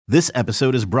This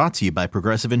episode is brought to you by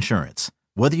Progressive Insurance.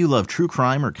 Whether you love true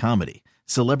crime or comedy,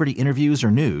 celebrity interviews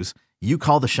or news, you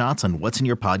call the shots on what's in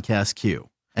your podcast queue.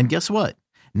 And guess what?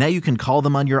 Now you can call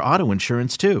them on your auto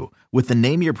insurance too with the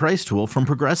Name Your Price tool from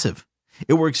Progressive.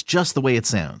 It works just the way it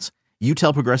sounds. You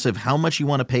tell Progressive how much you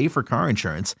want to pay for car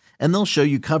insurance, and they'll show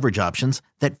you coverage options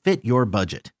that fit your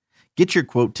budget. Get your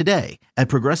quote today at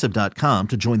Progressive.com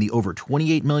to join the over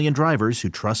 28 million drivers who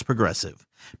trust Progressive.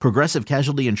 Progressive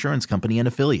Casualty Insurance Company and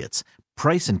Affiliates.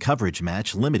 Price and coverage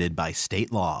match limited by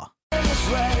state law. I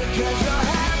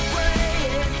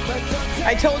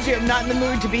told you I'm not in the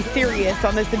mood to be serious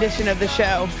on this edition of the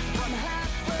show.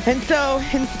 And so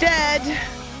instead,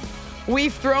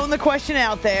 we've thrown the question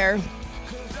out there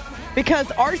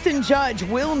because Arson Judge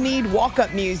will need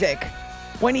walk-up music.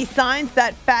 When he signs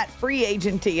that fat free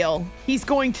agent deal, he's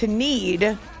going to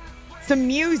need some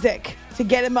music to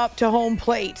get him up to home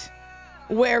plate,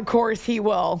 where, of course, he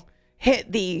will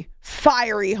hit the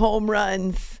fiery home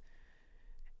runs.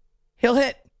 He'll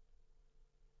hit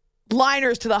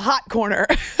liners to the hot corner.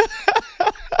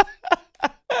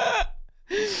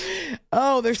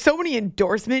 Oh, there's so many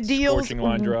endorsement deals. Scorching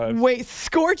line drives. Wait,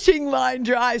 scorching line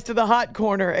drives to the hot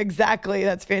corner. Exactly.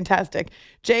 That's fantastic.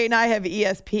 Jay and I have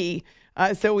ESP.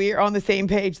 So we are on the same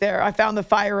page there. I found the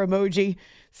fire emoji.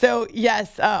 So,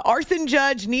 yes, Arson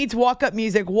Judge needs walk-up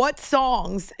music. What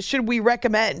songs should we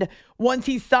recommend once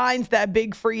he signs that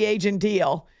big free agent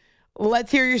deal?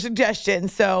 Let's hear your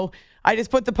suggestions. So I just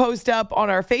put the post up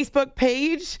on our Facebook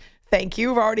page. Thank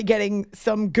you. We're already getting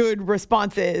some good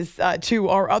responses to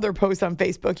our other posts on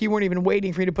Facebook. You weren't even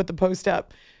waiting for me to put the post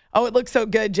up. Oh, it looks so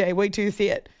good, Jay. Wait till you see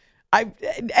it.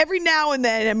 Every now and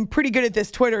then, I'm pretty good at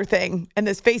this Twitter thing and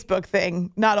this Facebook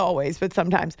thing. Not always, but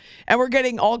sometimes. And we're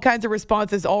getting all kinds of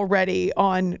responses already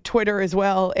on Twitter as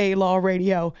well, A-Law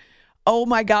Radio. Oh,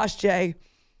 my gosh, Jay.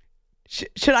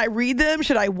 Should I read them?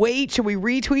 Should I wait? Should we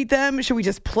retweet them? Should we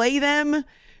just play them?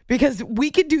 Because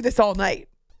we could do this all night.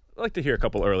 I'd like to hear a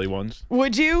couple early ones.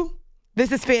 Would you?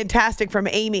 This is fantastic from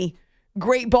Amy.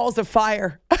 Great balls of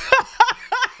fire.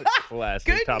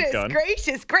 Classic. Top Gun. Goodness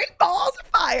gracious. Great balls of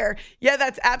fire. Yeah,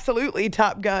 that's absolutely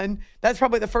Top Gun. That's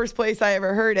probably the first place I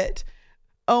ever heard it.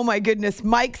 Oh, my goodness.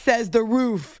 Mike says the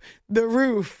roof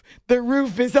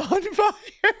is on fire.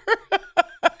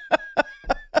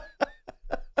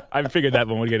 I figured that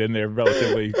one would get in there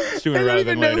relatively sooner rather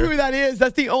than later. I don't even know who that is.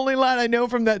 That's the only line I know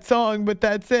from that song, but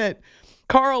that's it.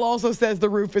 Carl also says the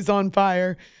roof is on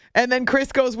fire. And then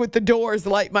Chris goes with the Doors,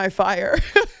 Light My Fire.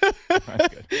 That's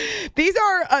good. These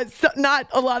are not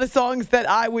a lot of songs that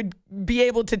I would be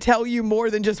able to tell you more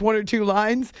than just one or two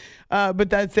lines, but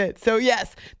that's it. So,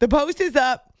 yes, the post is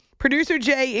up. Producer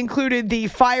Jay included the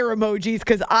fire emojis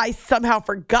because I somehow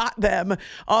forgot them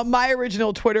on my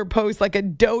original Twitter post like a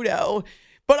dodo.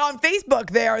 But on Facebook,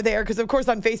 they are there because, of course,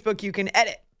 on Facebook, you can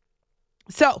edit.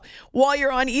 So while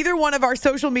you're on either one of our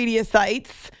social media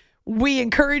sites, we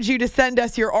encourage you to send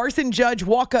us your Arson Judge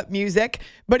walk-up music.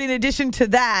 But in addition to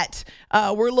that,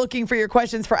 we're looking for your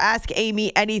questions for Ask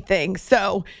Amy Anything.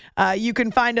 So you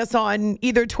can find us on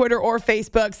either Twitter or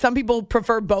Facebook. Some people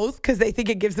prefer both because they think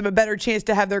it gives them a better chance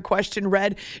to have their question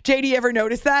read. Jay, do you ever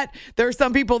notice that? There are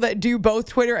some people that do both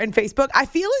Twitter and Facebook. I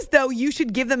feel as though you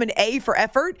should give them an A for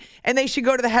effort and they should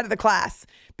go to the head of the class.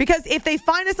 Because if they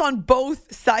find us on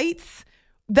both sites,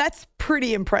 that's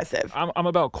pretty impressive. I'm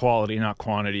about quality, not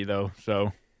quantity, though.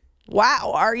 So,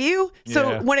 wow, are you? Yeah.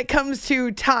 So when it comes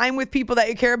to time with people that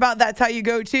you care about, that's how you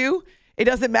go too? It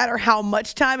doesn't matter how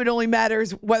much time. It only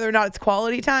matters whether or not it's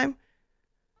quality time?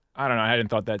 I don't know. I hadn't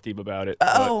thought that deep about it.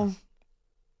 Oh,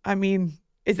 I mean,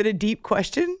 is it a deep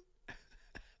question?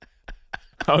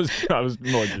 I was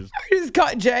more just... I just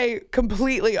caught Jay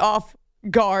completely off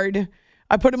guard.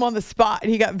 I put him on the spot,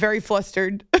 and he got very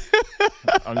flustered.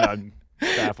 I'm not...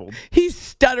 baffled. He's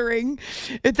stuttering.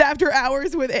 It's After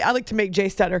Hours with, I like to make Jay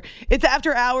stutter. It's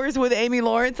After Hours with Amy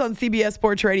Lawrence on CBS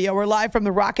Sports Radio. We're live from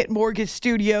the Rocket Mortgage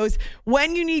Studios.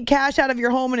 When you need cash out of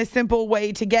your home in a simple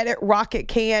way to get it, Rocket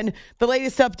can. The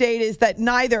latest update is that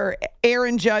neither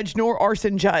Aaron Judge nor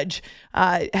Arson Judge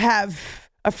have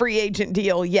a free agent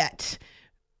deal yet.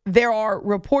 There are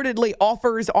reportedly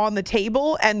offers on the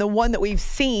table, and the one that we've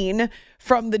seen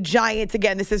from the Giants,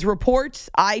 again, this is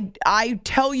reports. I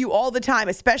tell you all the time,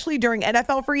 especially during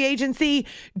NFL free agency,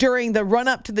 during the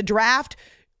run-up to the draft,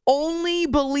 only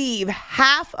believe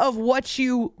half of what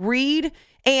you read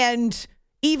and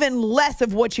even less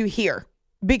of what you hear,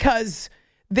 because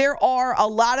there are a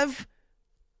lot of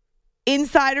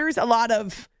insiders, a lot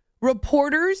of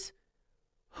reporters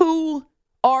who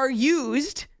are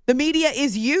used, the media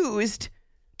is used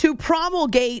to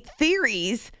promulgate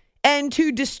theories and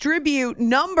to distribute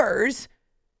numbers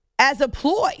as a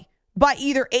ploy by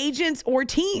either agents or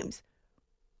teams.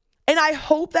 And I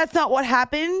hope that's not what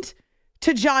happened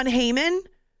to Jon Heyman.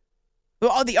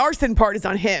 Well, the arson part is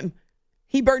on him.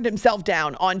 He burned himself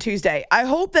down on Tuesday. I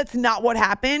hope that's not what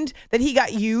happened, that he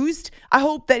got used. I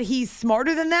hope that he's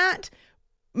smarter than that,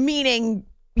 meaning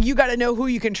you got to know who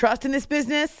you can trust in this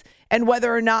business and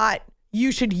whether or not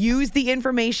you should use the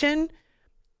information.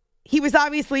 He was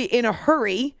obviously in a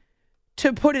hurry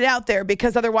to put it out there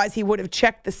because otherwise he would have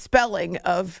checked the spelling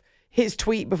of his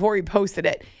tweet before he posted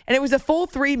it. And it was a full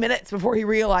 3 minutes before he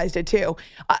realized it too.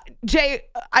 Jay,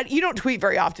 you don't tweet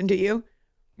very often, do you?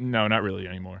 No, not really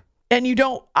anymore. And you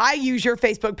don't, I use your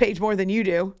Facebook page more than you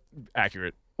do.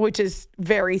 Accurate. Which is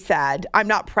very sad. I'm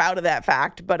not proud of that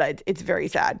fact, but it's very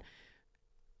sad.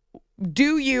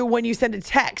 Do you, when you send a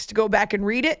text, go back and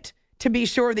read it to be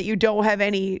sure that you don't have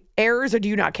any errors, or do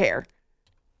you not care?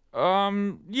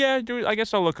 Yeah, I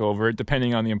guess I'll look over it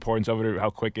depending on the importance of it or how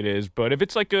quick it is. But if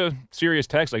it's like a serious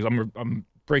text, like I'm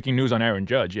breaking news on Aaron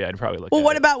Judge, yeah, I'd probably look at it. Well,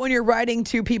 what about when you're writing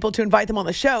to people to invite them on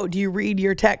the show? Do you read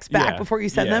your text back before you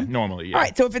send them? Normally, yeah. All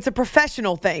right, so if it's a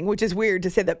professional thing, which is weird to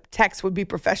say that text would be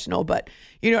professional, but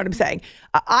you know what I'm saying.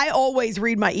 I always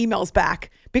read my emails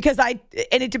back because and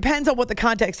it depends on what the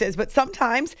context is, but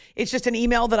sometimes it's just an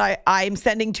email that I'm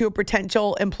sending to a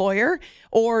potential employer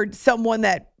or someone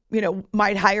that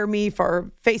might hire me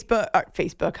for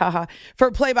Facebook,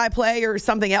 for play-by-play or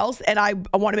something else. And I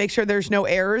want to make sure there's no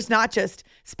errors, not just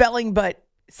spelling, but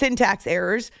syntax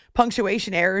errors,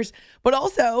 punctuation errors. But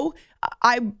also,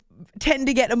 I tend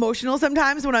to get emotional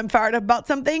sometimes when I'm fired up about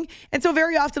something. And so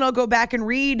very often I'll go back and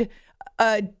read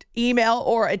an email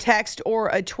or a text or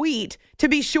a tweet to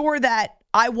be sure that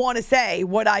I want to say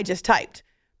what I just typed.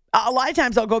 A lot of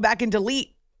times I'll go back and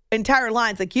delete entire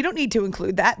lines. Like, you don't need to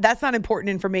include that. That's not important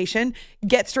information.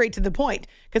 Get straight to the point,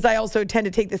 because I also tend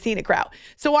to take the scenic route.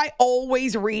 So I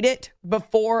always read it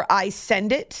before I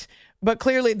send it. But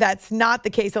clearly that's not the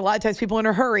case. A lot of times people are in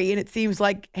a hurry, and it seems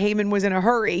like Heyman was in a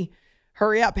hurry.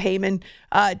 Hurry up, Heyman,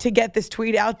 to get this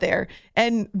tweet out there.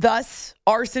 And thus,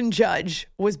 Arson Judge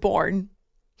was born.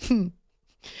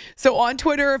 So on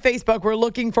Twitter or Facebook, we're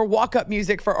looking for walk-up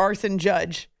music for Arson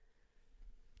Judge.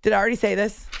 Did I already say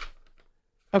this?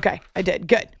 Okay, I did.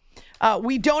 Good.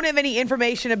 We don't have any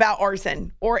information about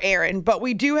arson or Aaron, but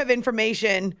we do have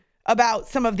information about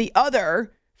some of the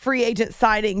other free agent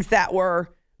signings that were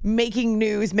making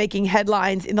news, making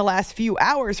headlines in the last few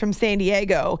hours from San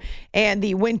Diego and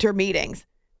the winter meetings.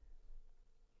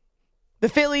 The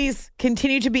Phillies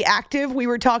continue to be active. We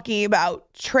were talking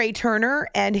about Trey Turner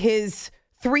and his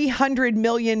 $300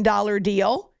 million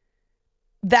deal.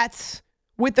 That's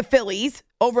with the Phillies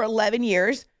over 11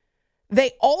 years.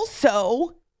 They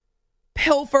also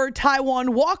pilfered Taijuan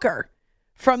Walker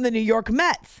from the New York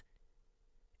Mets.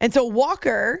 And so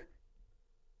Walker,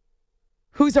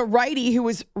 who's a righty who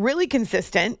was really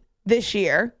consistent this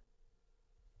year,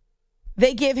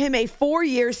 they give him a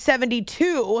 4-year,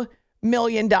 $72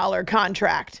 million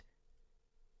contract.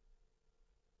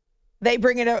 They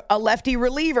bring in a lefty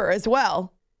reliever as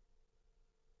well.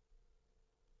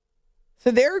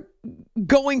 So they're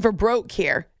going for broke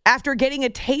here. After getting a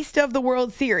taste of the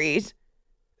World Series,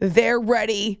 they're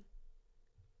ready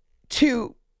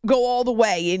to go all the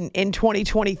way in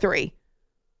 2023.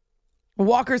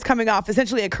 Walker's coming off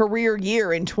essentially a career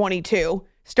year in 22.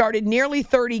 Started nearly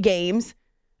 30 games,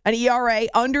 an ERA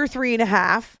under 3.5,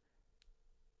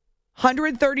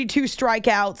 132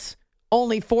 strikeouts,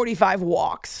 only 45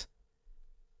 walks.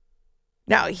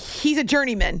 Now, he's a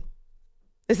journeyman.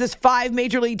 This is 5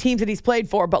 major league teams that he's played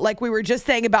for. But like we were just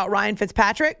saying about Ryan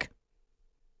Fitzpatrick,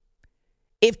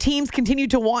 if teams continue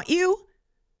to want you,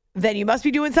 then you must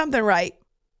be doing something right.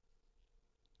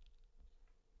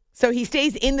 So he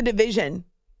stays in the division.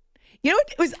 You know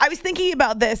what? I was thinking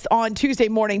about this on Tuesday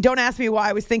morning. Don't ask me why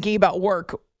I was thinking about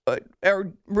work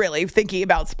or really thinking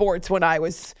about sports when I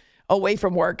was away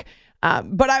from work.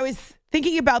 But I was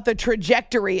thinking about the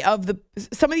trajectory of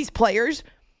some of these players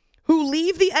who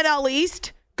leave the NL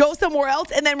East, go somewhere else,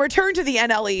 and then return to the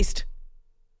NL East.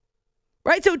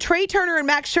 Right? So Trey Turner and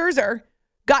Max Scherzer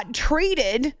got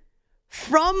traded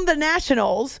from the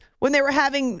Nationals when they were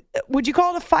having, would you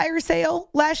call it a fire sale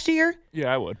last year?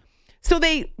 Yeah, I would. So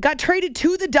they got traded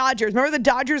to the Dodgers. Remember, the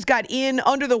Dodgers got in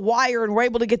under the wire and were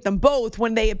able to get them both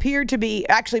when they appeared to be,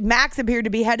 actually Max appeared to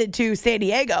be headed to San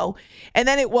Diego. And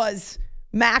then it was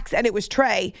Max and it was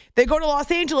Trey. They go to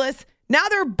Los Angeles. Now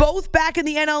they're both back in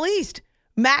the NL East.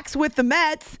 Max with the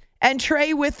Mets and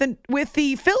Trey with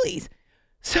the Phillies.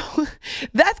 So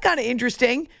that's kind of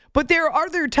interesting. But there are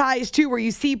other ties, too, where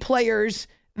you see players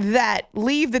that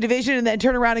leave the division and then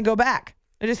turn around and go back.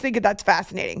 I just think that's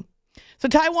fascinating. So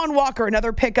Taijuan Walker,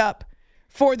 another pickup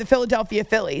for the Philadelphia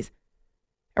Phillies.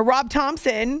 And Rob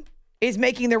Thompson is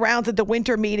making the rounds at the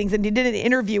winter meetings, and he did an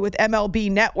interview with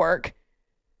MLB Network.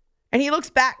 And he looks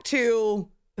back to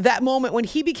that moment when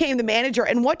he became the manager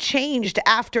and what changed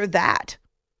after that.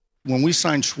 When we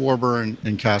signed Schwarber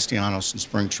and Castellanos in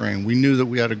spring training, we knew that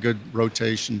we had a good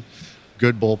rotation,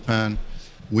 good bullpen.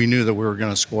 We knew that we were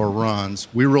going to score runs.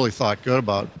 We really thought good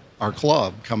about our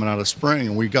club coming out of spring,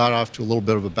 and we got off to a little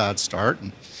bit of a bad start.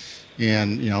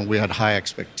 And you know, we had high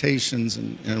expectations,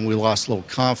 and we lost a little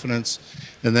confidence.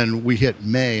 And then we hit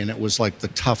May, and it was like the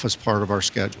toughest part of our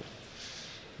schedule.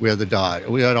 We had the Dodgers.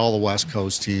 We had all the West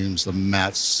Coast teams, the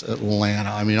Mets, Atlanta.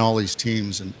 I mean, all these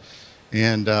teams, and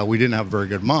we didn't have a very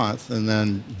good month. And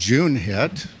then June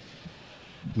hit.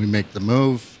 We make the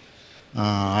move.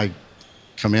 I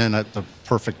come in at the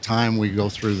perfect time. We go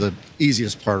through the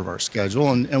easiest part of our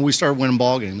schedule, and we start winning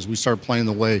ball games. We start playing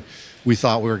the way we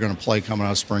thought we were going to play coming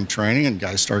out of spring training, and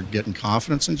guys started getting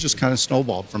confidence, and just kind of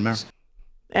snowballed from there.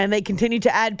 And they continue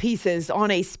to add pieces. On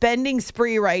a spending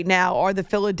spree right now are the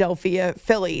Philadelphia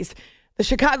Phillies. The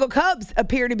Chicago Cubs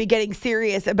appear to be getting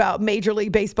serious about Major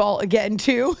League Baseball again,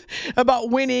 too,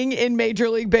 about winning in Major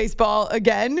League Baseball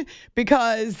again,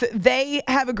 because they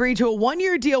have agreed to a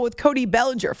one-year deal with Cody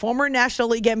Bellinger, former National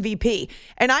League MVP.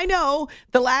 And I know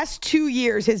the last 2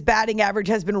 years his batting average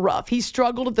has been rough. He's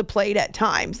struggled at the plate at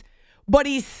times, but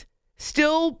he's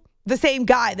still the same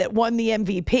guy that won the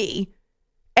MVP.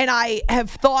 And I have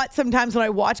thought sometimes when I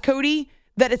watch Cody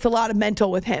that it's a lot of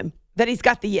mental with him, that he's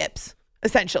got the yips,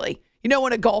 essentially. You know,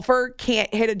 when a golfer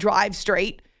can't hit a drive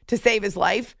straight to save his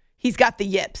life, he's got the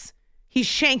yips. He's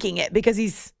shanking it because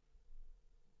he's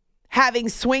having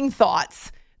swing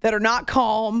thoughts that are not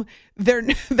calm.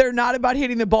 They're not about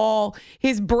hitting the ball.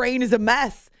 His brain is a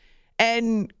mess.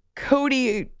 And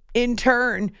Cody, in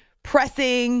turn,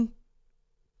 pressing,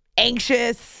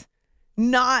 anxious,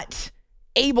 not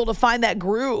able to find that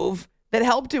groove that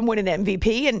helped him win an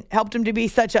MVP and helped him to be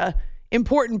such a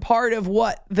important part of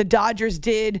what the Dodgers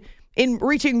did in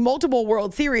reaching multiple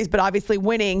World Series, but obviously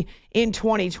winning in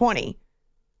 2020.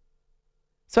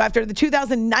 So after the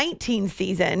 2019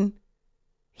 season,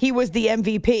 he was the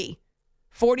MVP.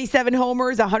 47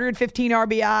 homers, 115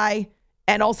 RBI,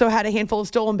 and also had a handful of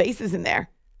stolen bases in there.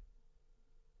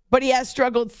 But he has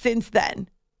struggled since then.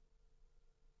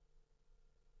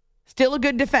 Still a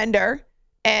good defender.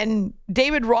 And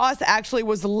David Ross actually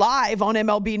was live on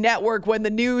MLB Network when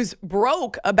the news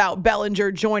broke about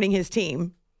Bellinger joining his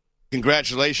team.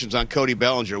 Congratulations on Cody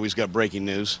Bellinger. We've got breaking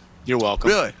news. You're welcome.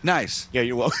 Really? Nice. Yeah,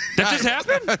 you're welcome. That just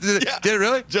happened? Did it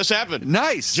really? Just happened.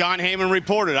 Nice. John Heyman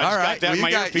reported. I All just right. got that in my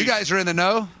earpiece. You guys are in the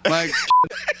know? Like,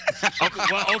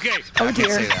 okay. Oh, dear.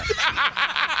 say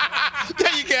that.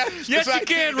 Yeah, you can. Yes, you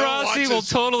can, Rossi. We'll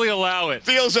totally allow it.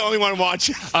 Theo's the only one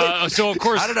watching. So, of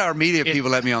course, How did our media people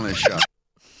let me on this show?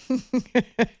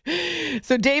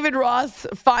 So David Ross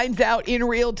finds out in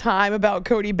real time about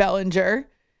Cody Bellinger.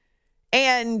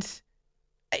 And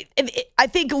I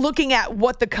think looking at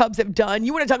what the Cubs have done,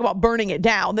 you want to talk about burning it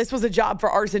down. This was a job for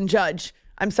Arson Judge.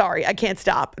 I'm sorry. I can't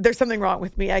stop. There's something wrong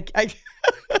with me. It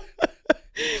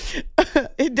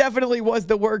definitely was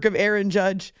the work of Arson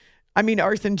Judge.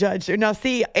 Now,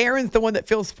 see, Aaron's the one that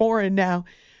feels foreign now.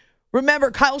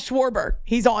 Remember, Kyle Schwarber,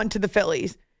 he's on to the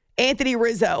Phillies. Anthony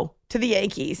Rizzo to the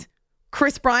Yankees.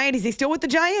 Chris Bryant, is he still with the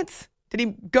Giants? Did he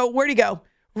go? Where'd he go?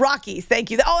 Rockies,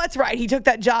 thank you. Oh, that's right. He took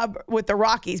that job with the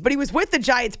Rockies, but he was with the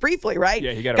Giants briefly, right?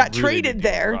 Yeah, he got really traded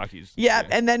there. Rockies. Yeah,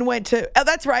 and then went to. Oh,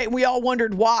 that's right. We all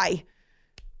wondered why.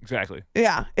 Exactly.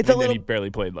 Yeah, And then he barely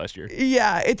played last year.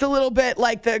 Yeah, it's a little bit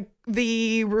like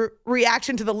the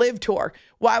reaction to the Live Tour.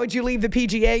 Why would you leave the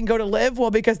PGA and go to Live?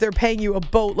 Well, because they're paying you a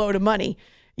boatload of money.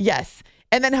 Yes.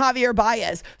 And then Javier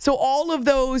Baez. So all of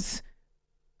those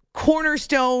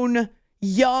cornerstone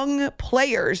young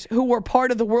players who were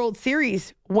part of the World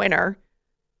Series winner,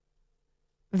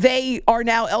 they are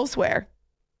now elsewhere.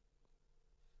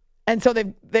 And so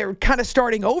they're kind of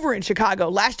starting over in Chicago.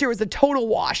 Last year was a total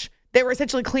wash. They were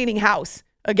essentially cleaning house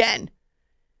again.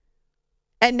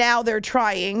 And now they're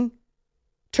trying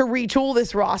to retool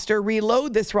this roster,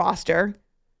 reload this roster,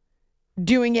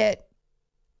 doing it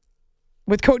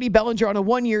with Cody Bellinger on a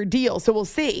one-year deal. So we'll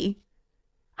see.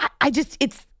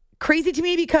 It's crazy to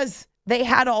me because they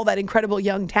had all that incredible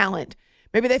young talent.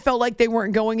 Maybe they felt like they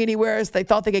weren't going anywhere, so they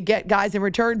thought they could get guys in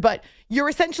return. But you're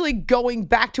essentially going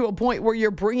back to a point where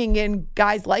you're bringing in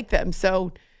guys like them.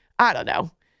 So I don't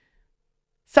know.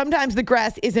 Sometimes the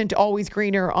grass isn't always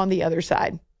greener on the other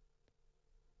side.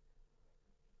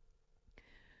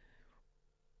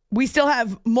 We still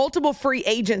have multiple free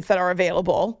agents that are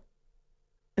available.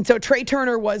 And so Trey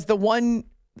Turner was the one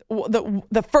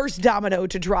the first domino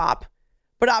to drop.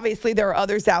 But obviously there are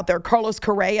others out there. Carlos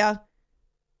Correa.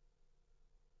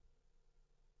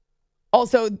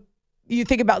 Also, you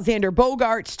think about Xander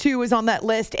Bogaerts, too, is on that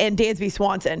list, and Dansby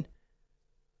Swanson.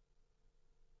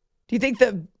 Do you think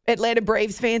the Atlanta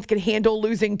Braves fans can handle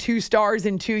losing 2 stars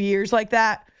in 2 years like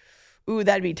that? Ooh,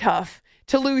 that'd be tough.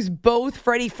 To lose both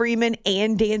Freddie Freeman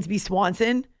and Dansby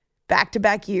Swanson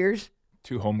back-to-back years.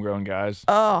 2 homegrown guys.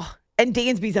 Oh, and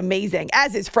Dansby's amazing,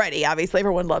 as is Freddie. Obviously,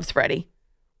 everyone loves Freddie.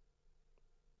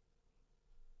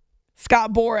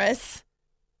 Scott Boras,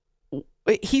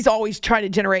 he's always trying to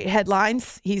generate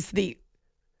headlines. He's the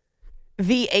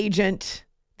agent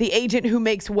who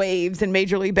makes waves in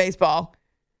Major League Baseball.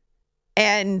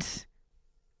 And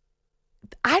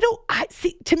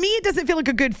to me, it doesn't feel like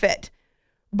a good fit.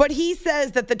 But he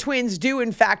says that the Twins do,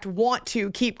 in fact, want to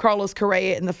keep Carlos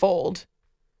Correa in the fold.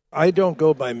 I don't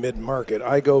go by mid-market.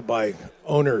 I go by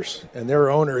owners, and there are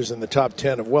owners in the top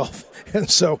 10 of wealth. And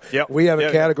so we have a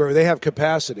category. They have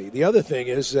capacity. The other thing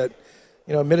is that,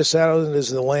 Minnesota is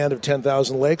the land of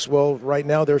 10,000 lakes. Well, right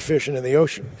now they're fishing in the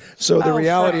ocean. So the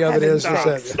reality of it is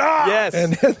that stop. Yes.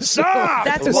 And so,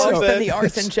 that's worse than the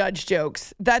Arson Judge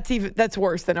jokes. That's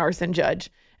worse than Arson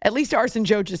Judge. At least Arson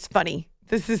Judge is funny.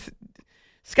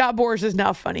 Scott Boras is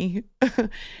not funny.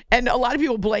 And a lot of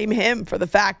people blame him for the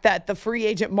fact that the free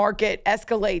agent market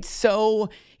escalates so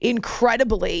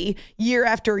incredibly year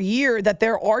after year that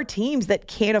there are teams that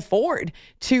can't afford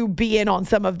to be in on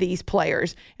some of these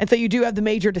players. And so you do have the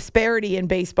major disparity in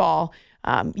baseball.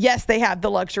 Yes, they have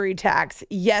the luxury tax.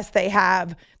 Yes, they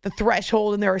have the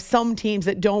threshold, and there are some teams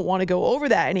that don't want to go over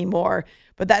that anymore.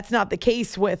 But that's not the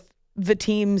case with the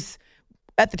teams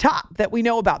at the top that we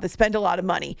know about that spend a lot of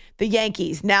money. The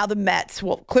Yankees, now the Mets,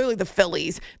 well, clearly the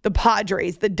Phillies, the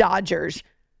Padres, the Dodgers.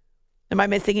 Am I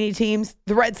missing any teams?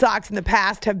 The Red Sox in the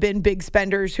past have been big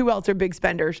spenders. Who else are big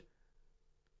spenders?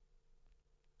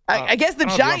 I guess the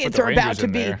Giants are about to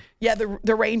be. Yeah,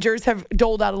 the Rangers have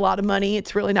doled out a lot of money.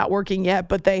 It's really not working yet,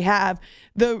 but they have.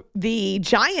 The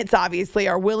Giants obviously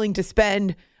are willing to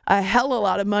spend a hell of a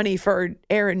lot of money for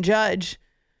Aaron Judge.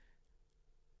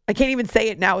 I can't even say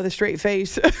it now with a straight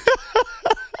face.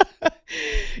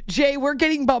 Jay, we're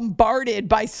getting bombarded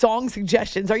by song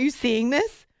suggestions. Are you seeing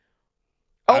this?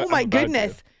 Oh, my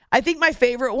goodness. I think my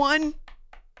favorite one,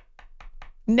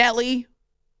 Nelly,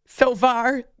 so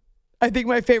far. I think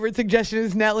my favorite suggestion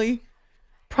is Nelly.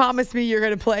 Promise me you're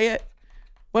going to play it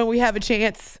when we have a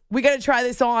chance. We got to try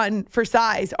this on for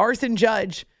size. Arson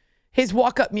Judge, his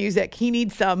walk-up music. He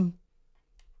needs some.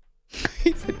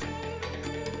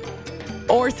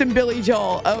 Or some Billy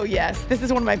Joel. Oh, yes. This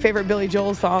is one of my favorite Billy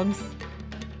Joel songs.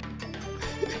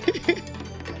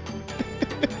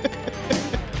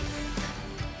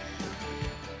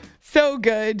 So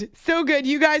good. So good.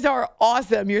 You guys are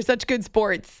awesome. You're such good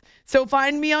sports. So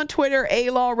find me on Twitter,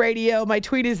 A-Law Radio. My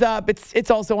tweet is up. It's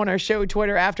also on our show,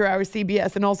 Twitter, After Hours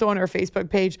CBS, and also on our Facebook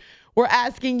page. We're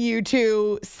asking you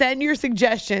to send your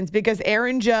suggestions because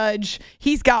Aaron Judge,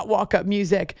 he's got walk-up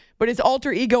music, but his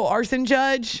alter ego, Arson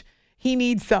Judge, he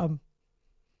needs some.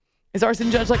 Is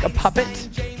Arson Judge like a puppet?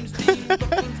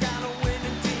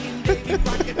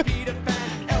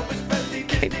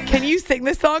 Can you sing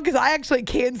this song? Because I actually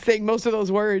can sing most of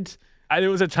those words. There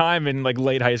was a time in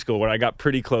late high school where I got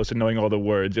pretty close to knowing all the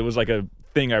words. It was like a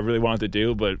thing I really wanted to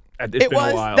do, but it's been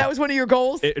a while. That was one of your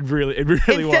goals? It really was.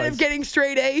 Instead of getting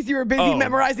straight A's, you were busy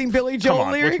memorizing Billy Joel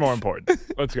lyrics? What's more important?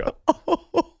 Let's go.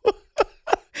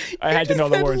 I had to know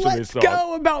the words of this song. Let's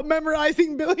go about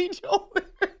memorizing Billy Joel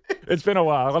lyrics. It's been a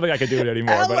while. I don't think I can do it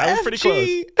anymore, but I was pretty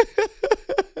close.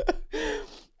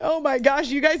 Oh my gosh,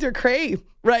 you guys are cray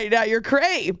right now. You're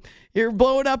cray. You're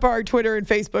blowing up our Twitter and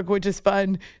Facebook, which is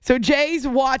fun. So Jay's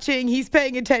watching. He's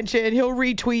paying attention. He'll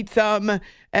retweet some,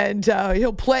 and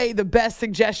he'll play the best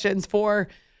suggestions for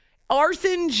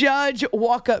Arson Judge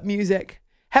walk-up music.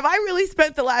 Have I really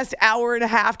spent the last hour and a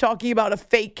half talking about a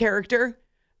fake character?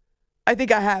 I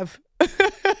think I have.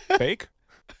 Fake?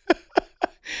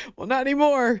 Well, not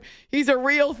anymore. He's a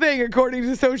real thing, according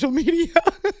to social media.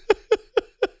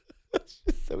 It's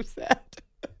just so sad.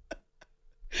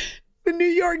 The New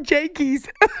York Yankees.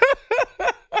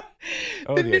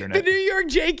 The New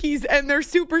York Yankees and their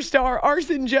superstar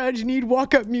Arson Judge need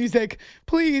walk-up music.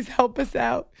 Please help us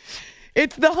out.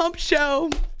 It's The Hump Show,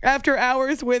 After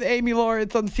Hours with Amy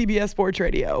Lawrence on CBS Sports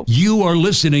Radio. You are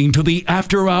listening to the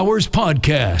After Hours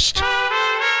Podcast.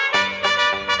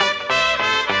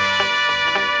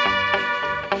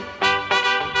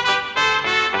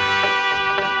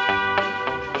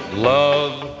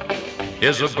 Love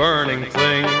is a burning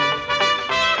thing,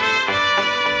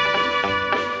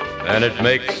 and it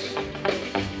makes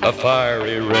a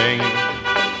fiery ring.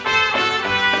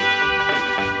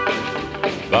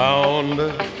 bound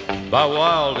by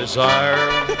wild desire.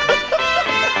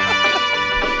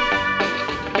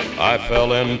 I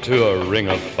fell into a ring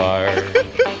of fire.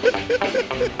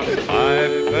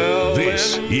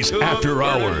 This is After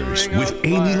Hours with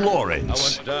Amy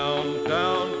Lawrence. I went down,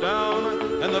 down,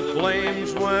 down, and the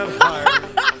flames went higher.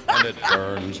 And it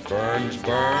burns, burns,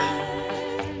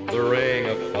 burns. The ring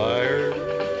of fire,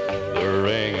 the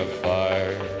ring of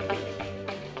fire.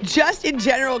 Just in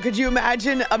general, could you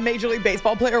imagine a Major League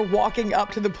Baseball player walking up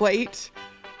to the plate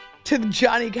to the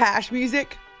Johnny Cash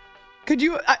music? Could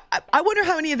you? I wonder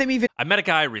how many of them even. I met a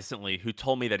guy recently who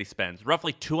told me that he spends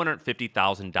roughly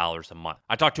 $250,000 a month.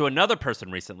 I talked to another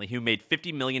person recently who made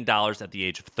 $50 million at the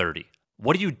age of 30.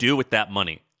 What do you do with that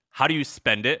money? How do you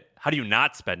spend it? How do you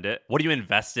not spend it? What do you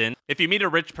invest in? If you meet a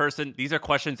rich person, these are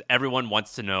questions everyone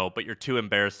wants to know, but you're too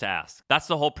embarrassed to ask. That's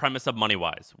the whole premise of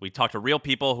MoneyWise. We talk to real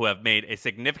people who have made a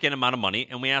significant amount of money,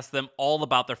 and we ask them all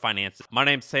about their finances. My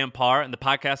name's Sam Parr, and the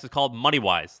podcast is called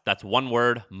MoneyWise. That's one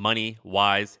word,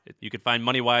 MoneyWise. You can find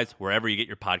MoneyWise wherever you get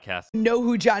your podcasts. Know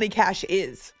who Johnny Cash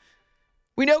is.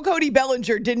 We know Cody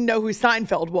Bellinger didn't know who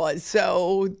Seinfeld was,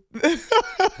 so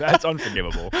That's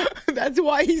unforgivable. that's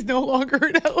why he's no longer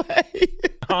in LA.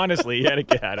 Honestly, you had to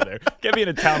get out of there. Get me in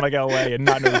a town like LA and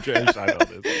not know who Jerry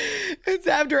Seinfeld is. It's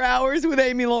After Hours with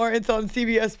Amy Lawrence on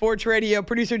CBS Sports Radio.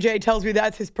 Producer Jay tells me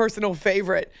that's his personal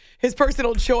favorite. His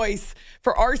personal choice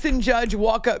for Arson Judge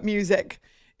walk-up music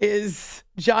is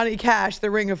Johnny Cash,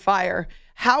 The Ring of Fire.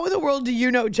 How in the world do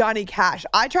you know Johnny Cash?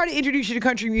 I try to introduce you to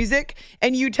country music,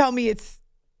 and you tell me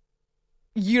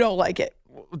you don't like it.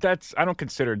 I don't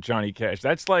consider Johnny Cash.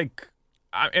 That's like,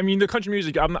 I mean, the country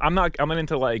music. I'm not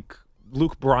into like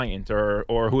Luke Bryant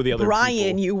or who the other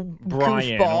Brian, people. you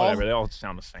Brian, goofball. whatever. They all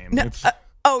sound the same. No,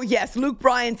 oh yes, Luke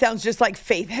Bryan sounds just like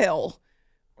Faith Hill.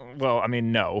 Well, I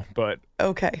mean, no, but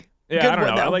okay. yeah, Good I don't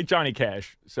one, know. I though. like Johnny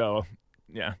Cash, so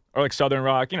yeah, or like Southern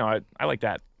rock. You know, I like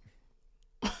that.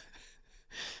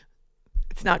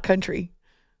 It's not country.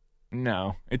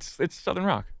 No, it's Southern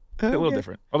rock. It's a little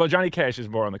different. Although Johnny Cash is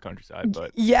more on the countryside,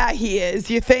 but Yeah, he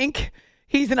is. You think?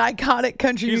 He's an iconic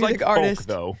country he's music like artist. folk,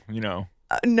 though. You know.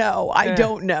 No, I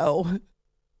don't know.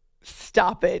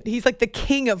 Stop it. He's like the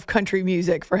king of country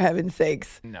music, for heaven's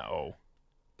sakes. No.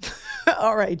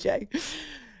 All right, Jay.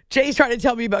 Jay's trying to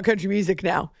tell me about country music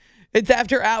now. It's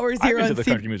After Hours here I've been on to the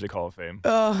Country Music Hall of Fame.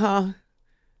 Uh-huh.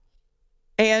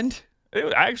 And?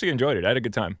 I actually enjoyed it. I had a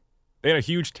good time. They had a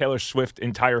huge Taylor Swift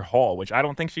entire hall, which I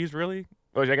don't think she's really.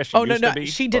 Well, I guess she used to be.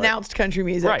 She denounced country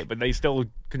music. Right, but they still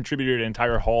contributed an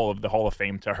entire hall of the Hall of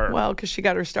Fame to her. Well, because she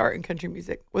got her start in country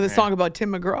music with a song about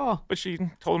Tim McGraw. But she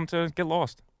told him to get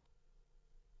lost.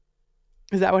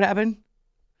 Is that what happened?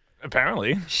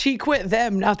 Apparently. She quit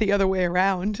them, not the other way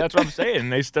around. That's what I'm saying.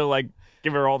 They still like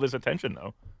give her all this attention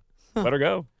though. Huh. Let her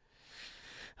go.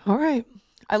 All right.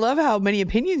 I love how many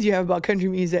opinions you have about country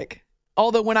music.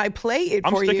 Although when I play it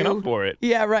I'm for you. sticking up for it.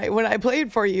 Yeah, right. When I play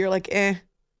it for you, you're like, eh.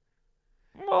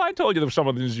 Well, I told you that some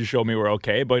of the things you showed me were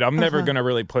okay, but I'm never gonna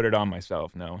really put it on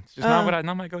myself. No, it's just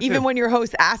not my go-to. Even when your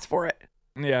host asks for it.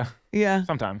 Yeah. Yeah.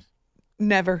 Sometimes.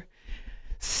 Never.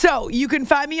 So you can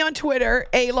find me on Twitter,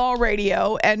 A-Law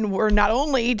Radio, and we're not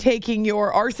only taking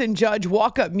your Arson Judge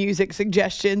walk-up music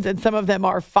suggestions, and some of them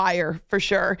are fire for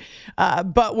sure,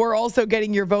 but we're also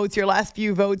getting your votes, your last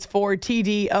few votes for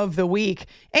TD of the week.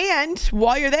 And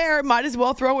while you're there, might as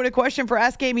well throw in a question for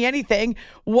Ask Amy Anything.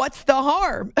 What's the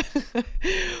harm?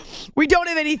 We don't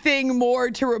have anything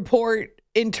more to report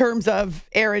in terms of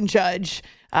Aaron Judge,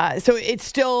 so it's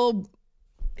still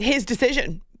his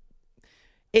decision.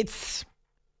 It's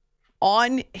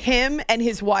on him and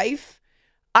his wife.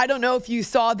 I don't know if you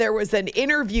saw, there was an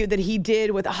interview that he did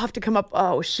with, I'll have to come up,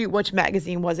 oh shoot, which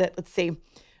magazine was it? Let's see.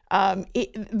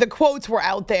 The quotes were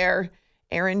out there.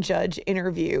 Aaron Judge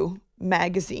interview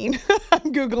magazine.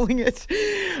 I'm Googling it.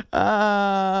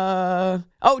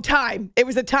 Time. It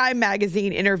was a Time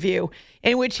magazine interview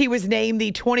in which he was named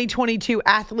the 2022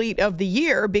 Athlete of the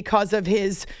Year because of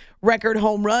his record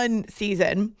home run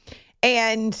season.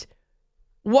 And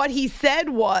what he said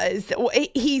was,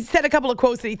 he said a couple of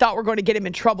quotes that he thought were going to get him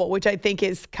in trouble, which I think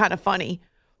is kind of funny.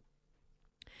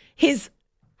 His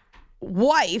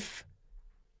wife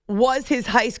was his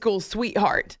high school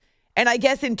sweetheart. And I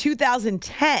guess in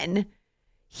 2010,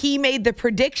 he made the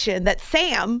prediction that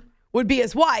Sam would be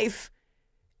his wife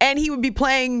and he would be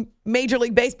playing Major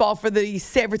League Baseball for the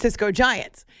San Francisco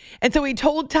Giants. And so he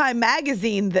told Time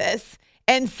Magazine this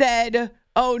and said,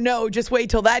 oh no, just wait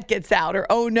till that gets out, or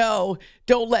oh no,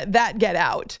 don't let that get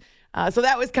out. So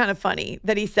that was kind of funny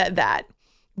that he said that.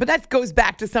 But that goes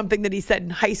back to something that he said in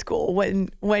high school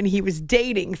when he was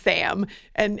dating Sam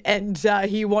and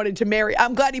he wanted to marry.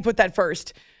 I'm glad he put that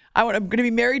first. I'm going to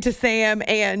be married to Sam,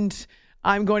 and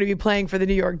I'm going to be playing for the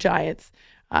New York Giants.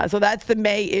 So that's the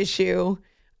May issue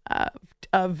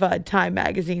of Time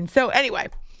Magazine. So anyway,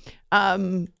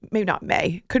 maybe not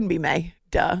May. Couldn't be May.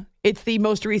 Duh. It's the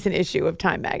most recent issue of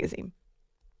Time Magazine.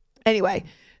 Anyway,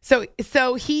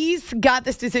 so he's got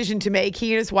this decision to make,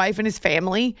 he and his wife and his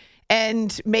family,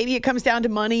 and maybe it comes down to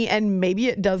money, and maybe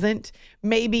it doesn't.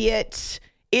 Maybe it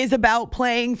is about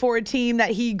playing for a team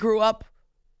that he grew up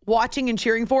watching and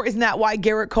cheering for. Isn't that why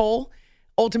Garrett Cole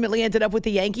ultimately ended up with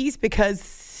the Yankees?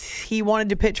 Because he wanted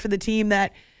to pitch for the team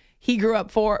that he grew up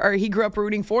for, or he grew up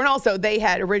rooting for. And also they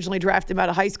had originally drafted him out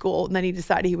of high school, and then he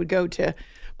decided he would go to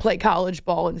play college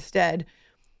ball instead.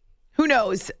 Who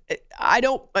knows?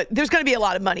 There's going to be a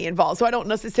lot of money involved, so I don't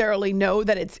necessarily know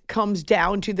that it comes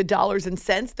down to the dollars and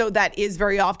cents, though that is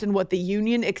very often what the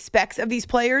union expects of these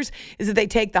players, is that they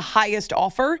take the highest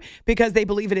offer because they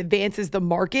believe it advances the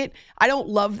market. I don't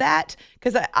love that,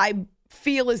 because I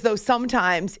feel as though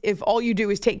sometimes if all you do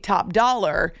is take top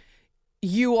dollar,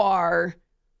 you are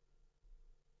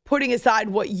putting aside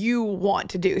what you want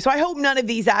to do. So I hope none of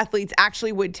these athletes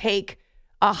actually would take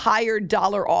a higher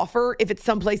dollar offer if it's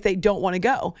someplace they don't want to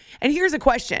go. And here's a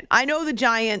question. I know the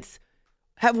Giants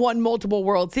have won multiple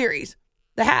World Series.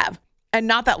 They have. And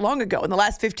not that long ago, in the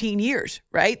last 15 years,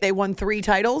 right? They won 3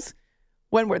 titles.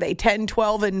 When were they? 10,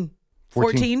 12, and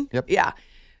 14? Yep. Yeah.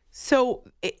 So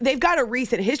they've got a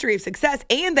recent history of success,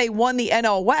 and they won the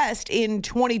NL West in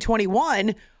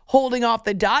 2021, holding off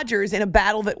the Dodgers in a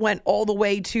battle that went all the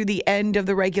way to the end of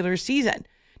the regular season.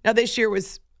 Now, this year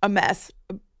was a mess,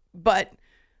 but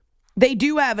they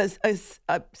do have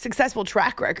a successful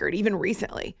track record, even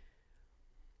recently.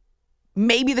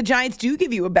 Maybe the Giants do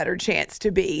give you a better chance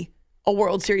to be a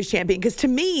World Series champion, because to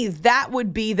me, that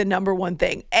would be the number one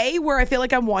thing. A, where I feel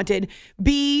like I'm wanted.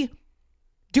 B,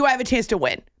 do I have a chance to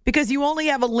win? Because you only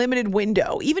have a limited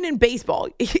window, even in baseball,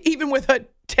 even with a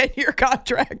 10-year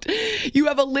contract, you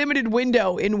have a limited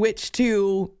window in which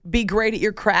to be great at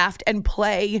your craft and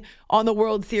play on the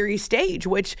World Series stage,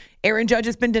 which Aaron Judge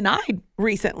has been denied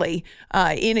recently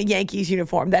in a Yankees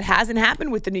uniform. That hasn't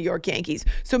happened with the New York Yankees.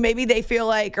 So maybe they feel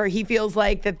like, or he feels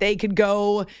like, that they could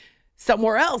go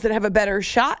somewhere else and have a better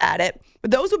shot at it.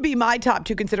 But those would be my top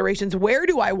 2 considerations. Where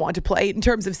do I want to play in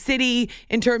terms of city,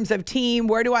 in terms of team?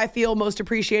 Where do I feel most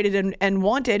appreciated and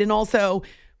wanted? And also,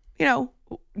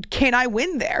 can I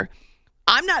win there?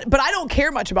 But I don't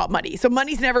care much about money. So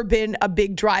money's never been a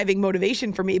big driving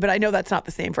motivation for me, but I know that's not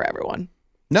the same for everyone.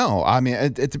 No, I mean,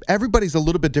 it's everybody's a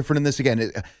little bit different in this.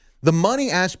 Again, the money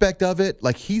aspect of it,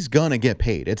 like, he's going to get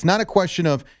paid. It's not a question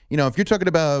of, if you're talking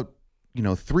about,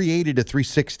 380 to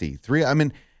 360,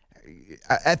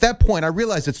 at that point, I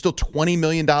realize it's still $20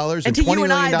 million and to $20 you and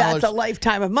million. that's a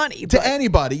lifetime of money. To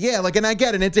anybody, yeah. And I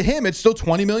get it. And to him, it's still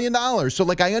 $20 million. So,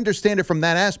 I understand it from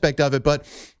that aspect of it. But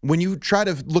when you try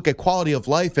to look at quality of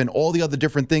life and all the other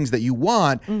different things that you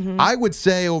want, I would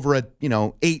say over a,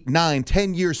 8, 9,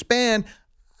 10-year span,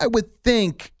 I would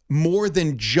think more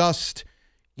than just,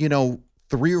 3 or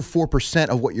 4%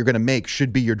 of what you're going to make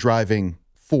should be your driving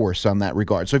force on that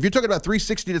regard. So if you're talking about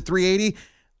 360 to 380,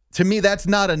 to me, that's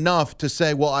not enough to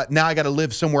say, well, now I got to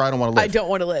live somewhere I don't want to live. I don't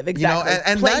want to live, exactly.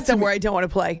 And play somewhere I don't want to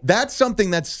play. That's something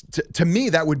that's, to me,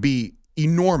 that would be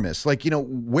enormous.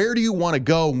 Where do you want to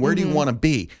go and where do you want to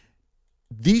be?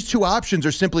 These 2 options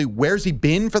are simply, where's he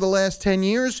been for the last 10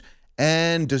 years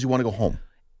and does he want to go home?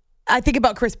 I think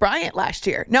about Chris Bryant last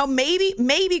year. Now,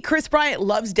 maybe Chris Bryant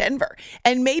loves Denver,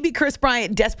 and maybe Chris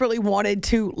Bryant desperately wanted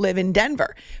to live in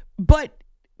Denver. But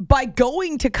by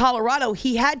going to Colorado,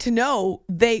 he had to know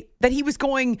that he was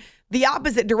going the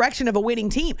opposite direction of a winning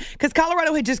team, because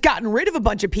Colorado had just gotten rid of a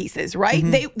bunch of pieces, right?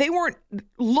 They weren't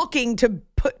looking to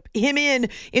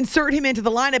insert him into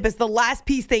the lineup as the last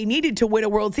piece they needed to win a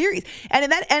World Series. And in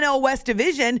that NL West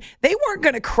division, they weren't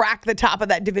going to crack the top of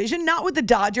that division, not with the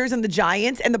Dodgers and the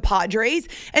Giants and the Padres.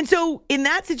 And so in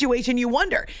that situation, you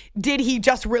wonder, did he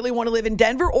just really want to live in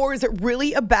Denver, or is it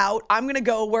really about, I'm going to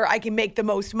go where I can make the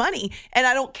most money and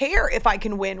I don't care if I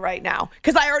can win right now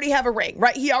because I already have a ring,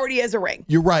 right? He already has a ring.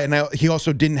 You're right. And he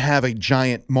also didn't have a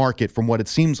giant market from what it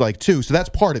seems like too. So that's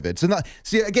part of it. So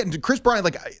again, Chris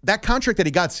Bryant, that contract that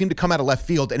he got seemed to come out of left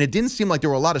field, and it didn't seem like there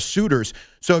were a lot of suitors.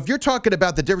 So if you're talking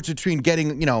about the difference between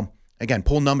getting, again,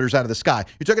 pull numbers out of the sky,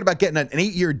 you're talking about getting an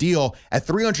 8-year deal at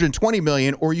 $320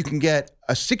 million, or you can get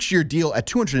a 6-year deal at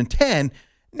 $210 million.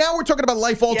 Now we're talking about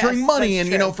life-altering Yes, money, that's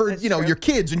and true. for That's your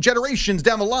kids and generations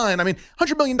down the line. I mean,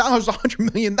 $100 million is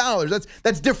 $100 million.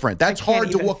 That's different. That's can't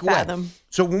hard to even walk fathom. away.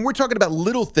 So when we're talking about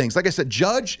little things, like I said,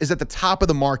 Judge is at the top of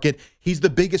the market. He's the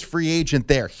biggest free agent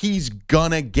there. He's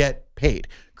gonna get paid.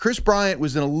 Chris Bryant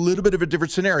was in a little bit of a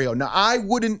different scenario. Now, I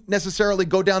wouldn't necessarily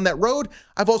go down that road.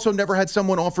 I've also never had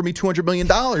someone offer me $200 million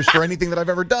for anything that I've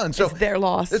ever done. So It's their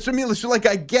loss. It's, I mean, it's like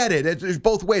I get it. There's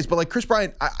both ways. But like Chris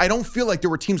Bryant, I don't feel like there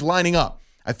were teams lining up.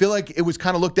 I feel like it was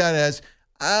kind of looked at as,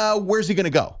 where's he going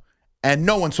to go? And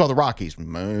no one saw the Rockies.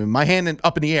 My hand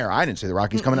up in the air. I didn't see the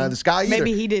Rockies coming out of the sky either.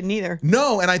 Maybe he didn't either.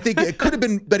 No, and I think it could have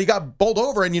been that he got bowled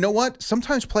over. And you know what?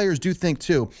 Sometimes players do think,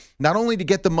 too, not only to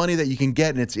get the money that you can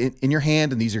get and it's in your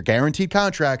hand and these are guaranteed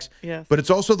contracts, Yes. but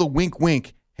it's also the wink,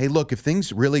 wink. Hey, look, if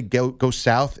things really go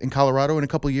south in Colorado in a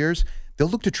couple of years, they'll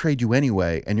look to trade you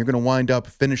anyway, and you're going to wind up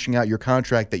finishing out your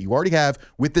contract that you already have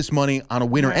with this money on a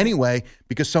winner anyway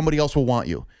because somebody else will want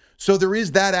you. So there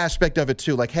is that aspect of it,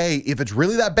 too. Like, hey, if it's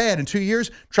really that bad in 2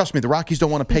 years, trust me, the Rockies don't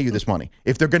want to pay you this money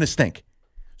if they're going to stink.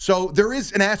 So there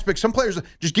is an aspect. Some players,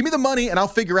 just give me the money and I'll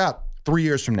figure out 3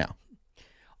 years from now.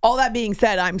 All that being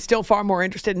said, I'm still far more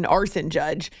interested in Arson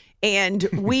Judge. And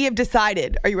we have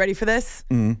decided, are you ready for this?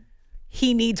 Mm-hmm.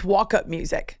 He needs walk-up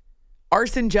music.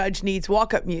 Arson Judge needs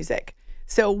walk-up music.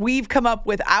 So we've come up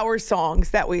with our songs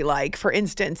that we like. For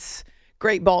instance,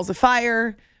 Great Balls of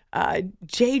Fire.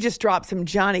 Jay just dropped some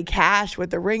Johnny Cash with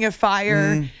the Ring of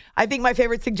Fire. I think my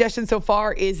favorite suggestion so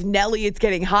far is Nelly, It's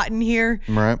Getting Hot in Here.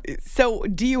 Right. So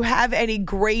do you have any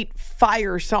great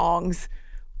fire songs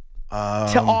to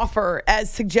offer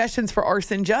as suggestions for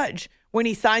Arson Judge when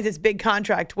he signs his big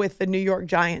contract with the New York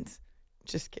Giants?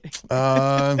 Just kidding.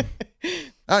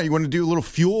 You want to do a little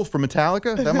Fuel from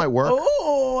Metallica? That might work.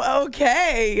 Oh,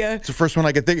 okay. It's the first one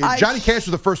I could think of. Johnny Cash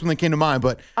was the first one that came to mind,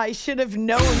 but I should have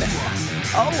known that.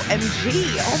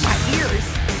 OMG. Oh, my ears.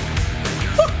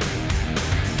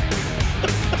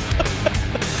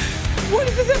 What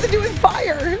does this have to do with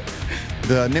fire?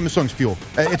 the name of the song's Fuel.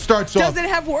 It starts off. Does it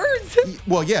have words?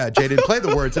 Well, yeah, Jay didn't play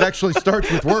the words. It actually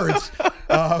starts with words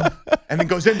and then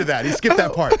goes into that. He skipped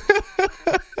that part.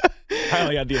 I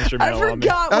only got the instrumental. I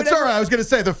forgot. That's all right. I was going to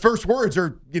say the first words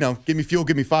are, give me fuel,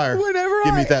 give me fire.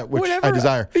 Give me that which I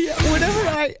desire. Yeah, whenever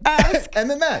I ask. And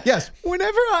then that, yes.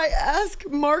 Whenever I ask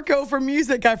Marco for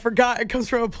music, I forgot it comes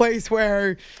from a place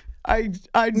where I'm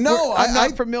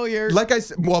not familiar. Like I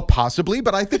said, well, possibly,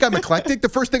 but I think I'm eclectic. The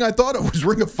first thing I thought of was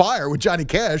Ring of Fire with Johnny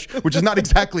Cash, which is not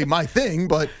exactly my thing,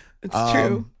 but it's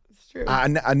true. It's true.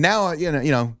 Now,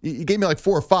 you gave me like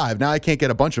 4 or 5. Now I can't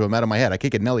get a bunch of them out of my head. I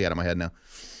can't get Nelly out of my head now.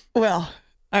 Well,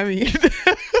 I mean,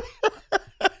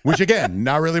 which again,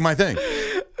 not really my thing.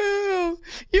 Oh,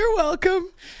 you're welcome.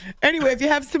 Anyway, if you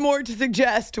have some more to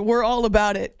suggest, we're all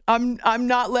about it. I'm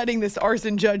not letting this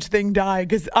arson judge thing die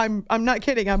because I'm not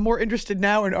kidding. I'm more interested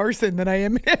now in arson than I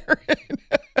am in Aaron.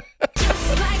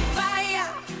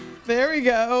 There we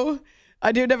go.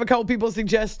 I did have a couple people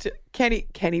suggest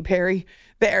Kenny Perry.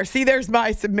 There, see, there's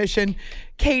my submission.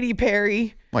 Katy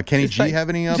Perry. What, Kenny G have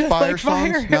any fire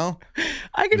songs? No?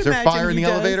 I can imagine. Is there fire in the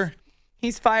does. elevator?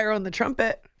 He's fire on the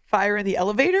trumpet. Fire in the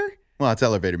elevator? Well, it's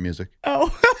elevator music.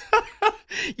 Oh,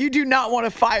 you do not want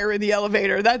to fire in the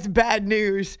elevator. That's bad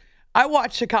news. I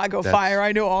watched Chicago Fire.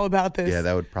 I know all about this. Yeah,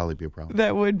 that would probably be a problem.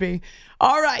 That would be.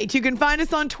 All right. You can find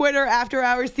us on Twitter, After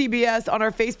Hours CBS, on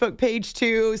our Facebook page,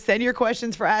 too. Send your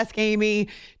questions for Ask Amy.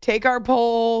 Take our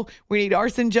poll. We need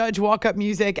Arson Judge walk-up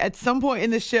music. At some point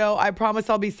in the show, I promise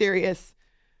I'll be serious.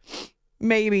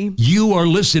 Maybe. You are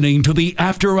listening to the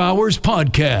After Hours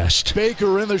Podcast.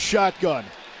 Baker in the shotgun.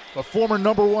 A former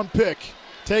 #1 pick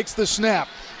takes the snap.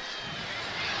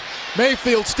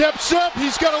 Mayfield steps up.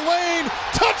 He's got a lane.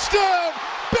 Touchdown!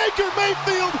 Baker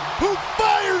Mayfield, who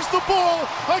fires the ball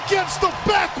against the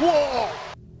back wall.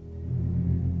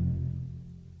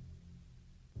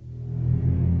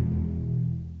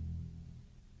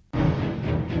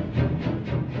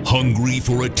 Hungry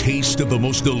for a taste of the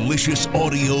most delicious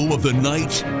audio of the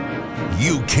night?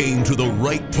 You came to the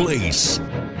right place.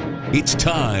 It's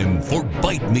time for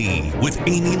Bite Me with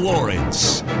Amy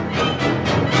Lawrence.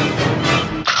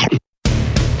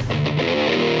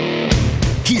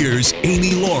 Here's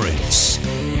Amy Lawrence.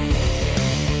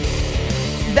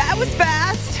 That was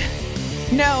fast.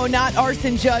 No, not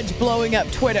Arson Judge blowing up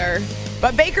Twitter,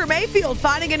 but Baker Mayfield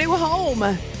finding a new home.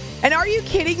 And are you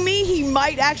kidding me? He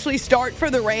might actually start for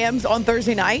the Rams on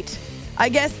Thursday night. I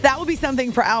guess that will be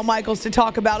something for Al Michaels to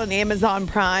talk about on Amazon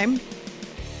Prime.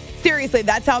 Seriously,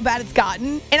 that's how bad it's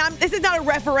gotten. And this is not a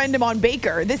referendum on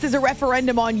Baker. This is a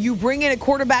referendum on you bring in a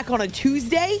quarterback on a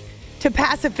Tuesday to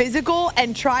pass a physical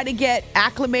and try to get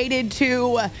acclimated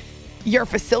to your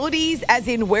facilities, as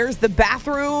in where's the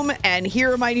bathroom and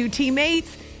here are my new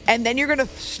teammates, and then you're going to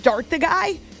start the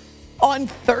guy on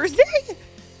Thursday?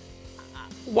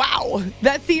 Wow,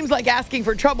 that seems like asking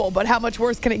for trouble, but how much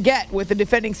worse can it get with the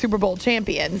defending Super Bowl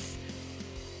champions?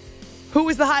 Who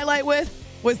was the highlight with?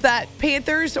 Was that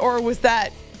Panthers, or was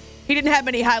that... He didn't have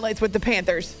many highlights with the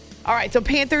Panthers. All right, so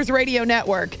Panthers Radio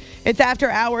Network. It's After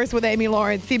Hours with Amy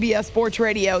Lawrence, CBS Sports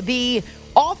Radio. The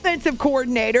offensive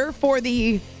coordinator for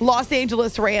the Los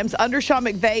Angeles Rams under Sean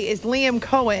McVay is Liam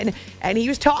Cohen, and he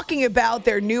was talking about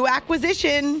their new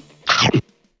acquisition.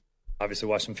 Obviously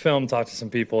watched some film, talked to some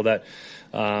people that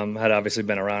had obviously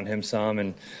been around him some,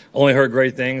 and only heard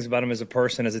great things about him as a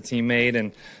person, as a teammate,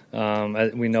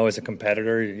 and we know as a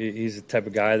competitor, he's the type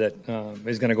of guy that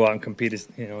is going to go out and compete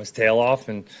his tail off,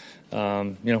 and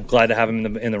glad to have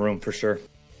him in the room for sure.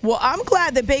 Well, I'm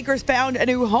glad that Baker's found a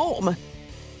new home.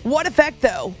 What effect,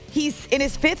 though? He's in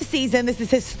his 5th season. This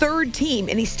is his 3rd team,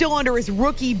 and he's still under his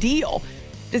rookie deal.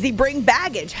 Does he bring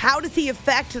baggage? How does he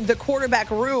affect the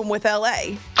quarterback room with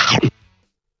L.A.?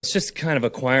 It's just kind of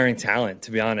acquiring talent,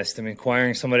 to be honest. I mean,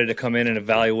 acquiring somebody to come in and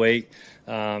evaluate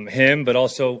him, but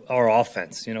also our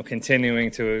offense,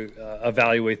 continuing to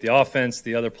evaluate the offense,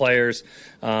 the other players.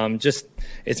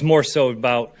 It's more so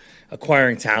about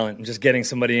acquiring talent and just getting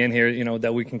somebody in here,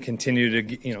 that we can continue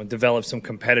to, develop some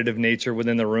competitive nature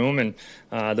within the room. And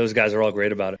those guys are all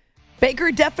great about it.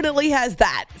 Baker definitely has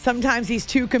that. Sometimes he's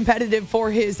too competitive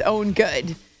for his own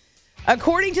good.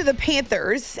 According to the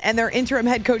Panthers and their interim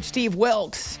head coach Steve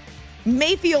Wilks,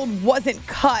 Mayfield wasn't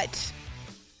cut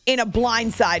in a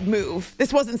blindside move.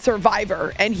 This wasn't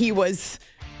Survivor, and he was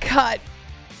cut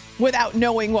without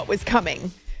knowing what was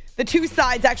coming. The two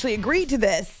sides actually agreed to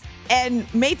this,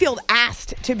 and Mayfield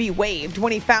asked to be waived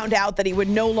when he found out that he would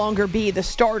no longer be the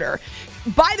starter.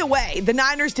 By the way, the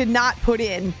Niners did not put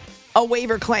in a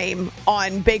waiver claim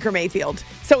on Baker Mayfield.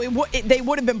 So they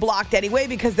would have been blocked anyway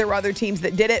because there were other teams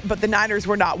that did it, but the Niners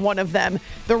were not one of them.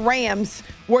 The Rams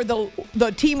were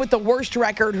the team with the worst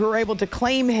record who were able to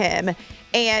claim him,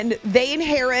 and they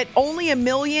inherit only $1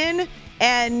 million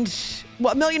and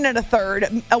 $1.3 million, a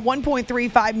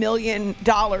 $1.35 million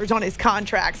on his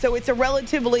contract. So it's a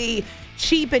relatively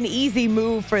cheap and easy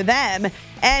move for them.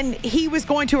 And he was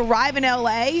going to arrive in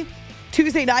LA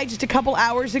Tuesday night, just a couple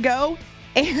hours ago.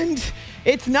 And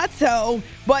it's nutso,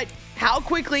 but how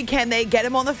quickly can they get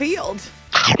him on the field?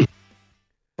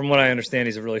 From what I understand,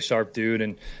 he's a really sharp dude,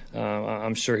 and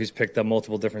I'm sure he's picked up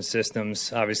multiple different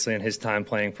systems, obviously, in his time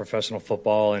playing professional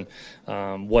football,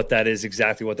 and what that is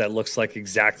exactly, what that looks like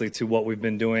exactly to what we've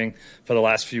been doing for the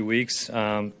last few weeks.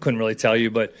 Couldn't really tell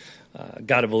you, but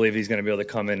got to believe he's going to be able to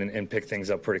come in and pick things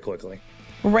up pretty quickly.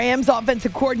 Rams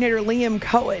offensive coordinator Liam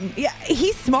Cohen. Yeah,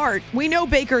 he's smart. We know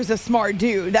Baker's a smart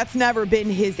dude. That's never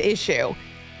been his issue.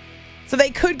 So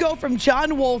they could go from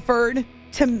John Wolford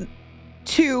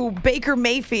to Baker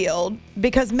Mayfield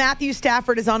because Matthew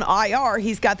Stafford is on IR.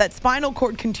 He's got that spinal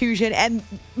cord contusion, and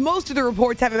most of the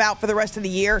reports have him out for the rest of the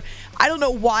year. I don't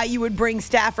know why you would bring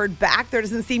Stafford back. There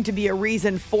doesn't seem to be a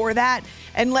reason for that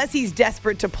unless he's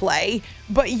desperate to play,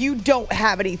 but you don't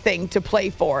have anything to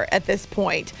play for at this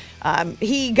point.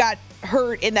 He got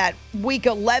hurt in that Week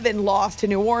 11 loss to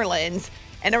New Orleans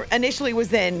and initially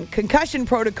was in concussion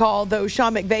protocol, though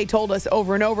Sean McVay told us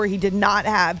over and over he did not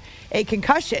have a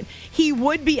concussion. He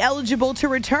would be eligible to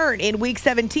return in Week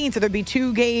 17, so there'd be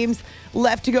 2 games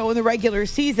left to go in the regular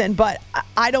season, but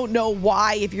I don't know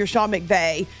why, if you're Sean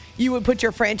McVay, you would put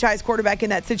your franchise quarterback in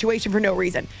that situation for no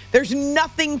reason. There's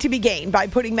nothing to be gained by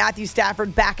putting Matthew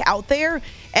Stafford back out there,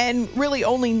 and really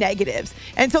only negatives.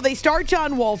 And so they start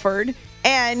John Wolford,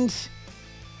 and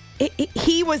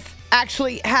he was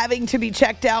actually having to be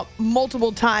checked out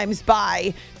multiple times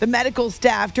by the medical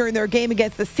staff during their game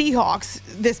against the Seahawks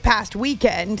this past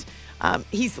weekend.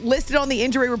 He's listed on the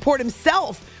injury report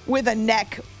himself with a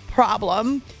neck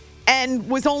problem and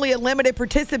was only a limited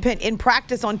participant in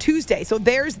practice on Tuesday. So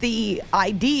there's the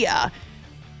idea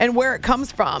and where it comes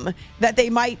from that they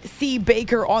might see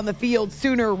Baker on the field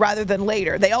sooner rather than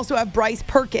later. They also have Bryce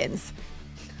Perkins.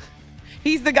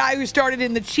 He's the guy who started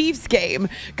in the Chiefs game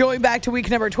going back to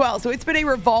week number 12. So it's been a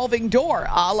revolving door,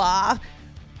 a la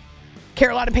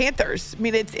Carolina Panthers. I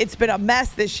mean, it's been a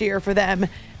mess this year for them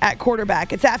at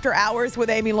quarterback. It's After Hours with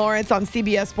Amy Lawrence on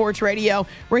CBS Sports Radio.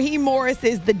 Raheem Morris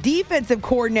is the defensive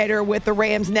coordinator with the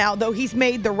Rams now, though he's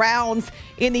made the rounds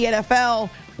in the NFL.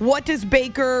 What does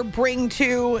Baker bring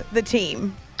to the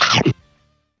team? He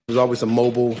was always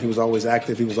mobile. He was always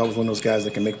active. He was always one of those guys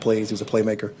that can make plays. He was a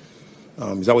playmaker.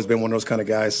 He's always been one of those kind of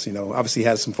guys. Obviously he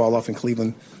has some fall off in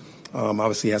Cleveland.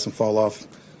 Obviously he has some fall off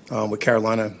with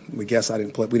Carolina. We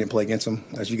didn't play against him,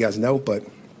 as you guys know, but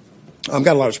I've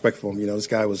got a lot of respect for him. This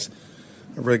guy was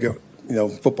a really good,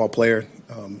 football player.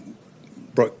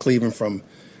 Brought Cleveland from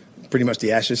pretty much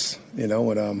the ashes, and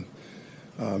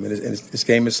his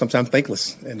game is sometimes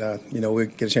thankless. And, we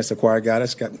get a chance to acquire a guy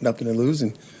that's got nothing to lose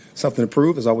and something to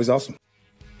prove is always awesome.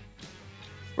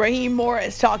 Raheem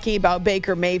Morris talking about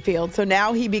Baker Mayfield. So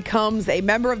now he becomes a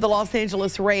member of the Los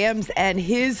Angeles Rams, and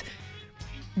his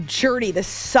journey, the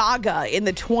saga in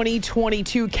the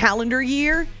 2022 calendar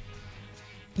year,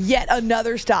 yet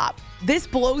another stop. This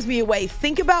blows me away.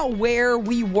 Think about where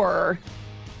we were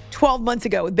 12 months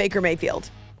ago with Baker Mayfield,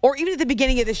 or even at the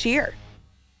beginning of this year,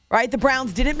 right? The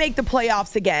Browns didn't make the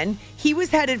playoffs again. He was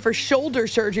headed for shoulder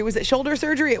surgery. Was it shoulder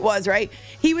surgery? It was, right?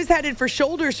 He was headed for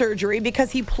shoulder surgery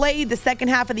because he played the second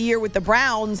half of the year with the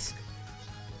Browns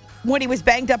when he was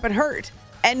banged up and hurt.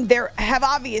 And there have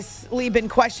obviously been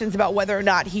questions about whether or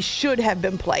not he should have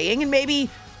been playing. And maybe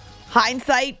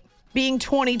hindsight being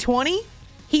 2020,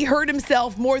 he hurt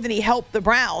himself more than he helped the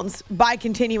Browns by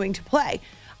continuing to play.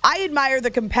 I admire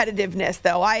the competitiveness,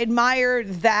 though. I admire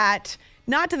that,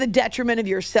 not to the detriment of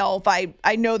yourself. I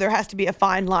know there has to be a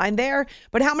fine line there.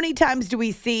 But how many times do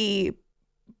we see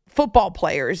football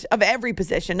players of every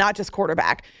position, not just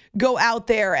quarterback, go out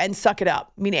there and suck it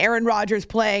up? I mean, Aaron Rodgers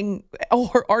playing,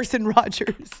 or Arson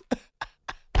Rodgers.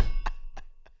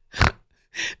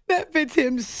 That fits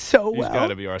him so well. He's got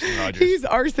to be Arson Rodgers. He's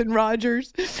Arson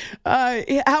Rodgers.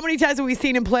 How many times have we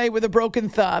seen him play with a broken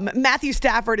thumb? Matthew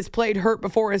Stafford has played hurt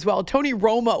before as well. Tony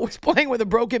Romo was playing with a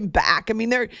broken back. I mean,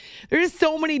 there's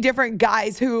so many different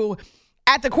guys who,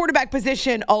 at the quarterback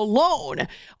position alone,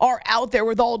 are out there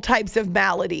with all types of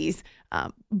maladies.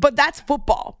 But that's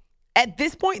football. At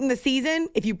this point in the season,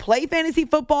 if you play fantasy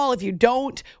football, if you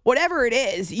don't, whatever it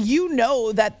is, you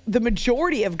know that the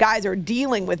majority of guys are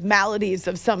dealing with maladies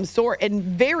of some sort, and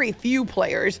very few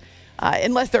players,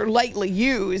 unless they're lightly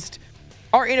used,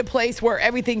 are in a place where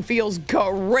everything feels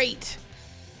great.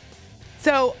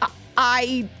 So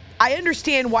I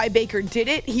understand why Baker did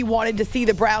it. He wanted to see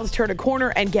the Browns turn a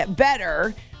corner and get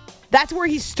better. That's where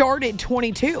he started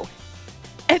 22.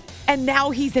 And now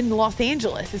he's in Los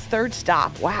Angeles, his third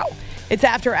stop. Wow. It's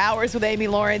After Hours with Amy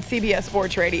Lawrence, CBS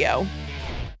Sports Radio.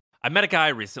 I met a guy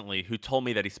recently who told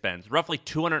me that he spends roughly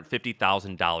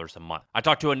 $250,000 a month. I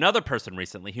talked to another person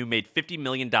recently who made $50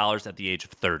 million at the age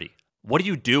of 30. What do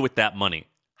you do with that money?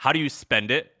 How do you spend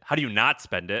it? How do you not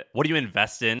spend it? What do you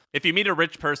invest in? If you meet a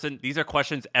rich person, these are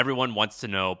questions everyone wants to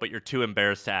know, but you're too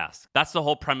embarrassed to ask. That's the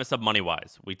whole premise of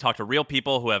MoneyWise. We talk to real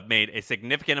people who have made a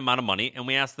significant amount of money, and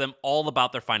we ask them all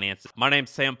about their finances. My name's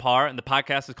Sam Parr, and the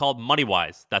podcast is called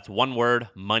MoneyWise. That's one word,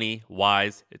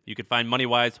 MoneyWise. You can find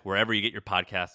MoneyWise wherever you get your podcasts.